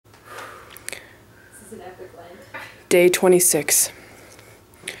It's an epic Lent. Day 26.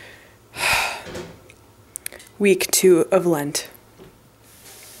 Week 2 of Lent.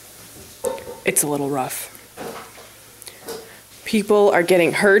 It's a little rough. People are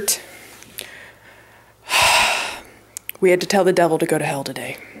getting hurt. We had to tell the devil to go to hell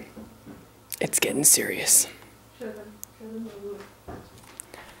today. It's getting serious. Show them the wound.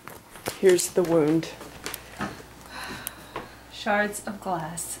 Here's the wound. Shards of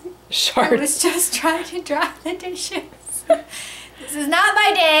glass. I Shards. was just trying to dry the dishes. This is not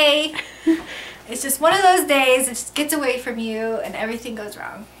my day. It's just one of those days. It just gets away from you and everything goes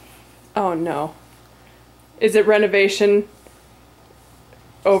wrong. Oh no. Is it renovation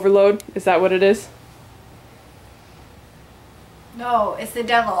overload? Is that what it is? No, it's the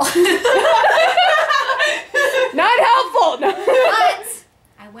devil. Not helpful! No. But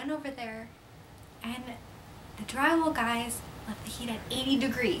I went over there and the drywall guys left the heat at 80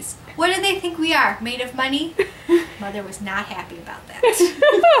 degrees. What do they think we are? Made of money? Mother was not happy about that.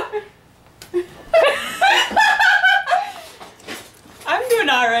 I'm doing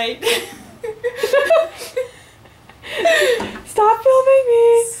all right. Stop filming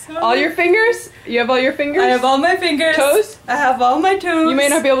me! All your fingers? You have all your fingers? I have all my fingers. Toes? I have all my toes. You may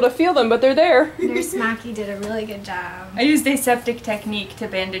not be able to feel them, but they're there. Nurse Maki did a really good job. I used aseptic technique to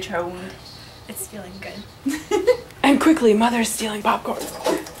bandage her wound. It's feeling good. And quickly, Mother's stealing popcorn.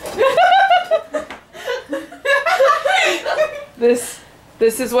 This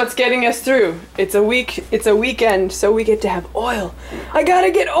is what's getting us through. It's a weekend, so we get to have oil. I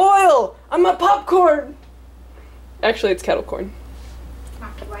gotta get oil on my popcorn. Actually, it's kettle corn.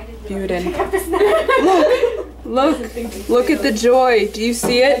 Maki, why did View you it in. pick up this knife? Look at the joy. Do you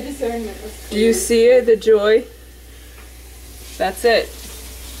see it? Do you see it? The joy? That's it.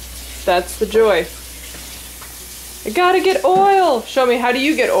 That's the joy. I gotta get oil. Show me, how do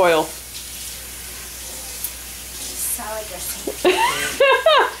you get oil? Salad dressing.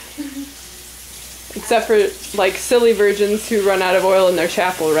 Except for like silly virgins who run out of oil in their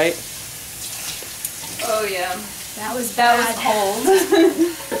chapel, right? Oh yeah. That was cold.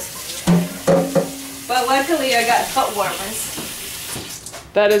 But luckily I got foot warmers.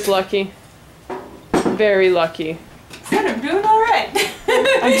 That is lucky. Very lucky. But I'm doing all right.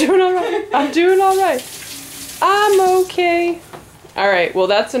 I'm doing all right. I'm doing all right. I'm okay. All right. Well,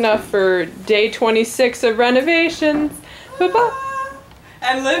 that's enough for day 26 of renovations. Bye-bye.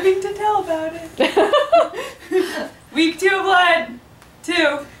 I'm living to tell about it. Week 2 of Lent.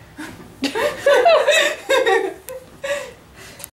 2.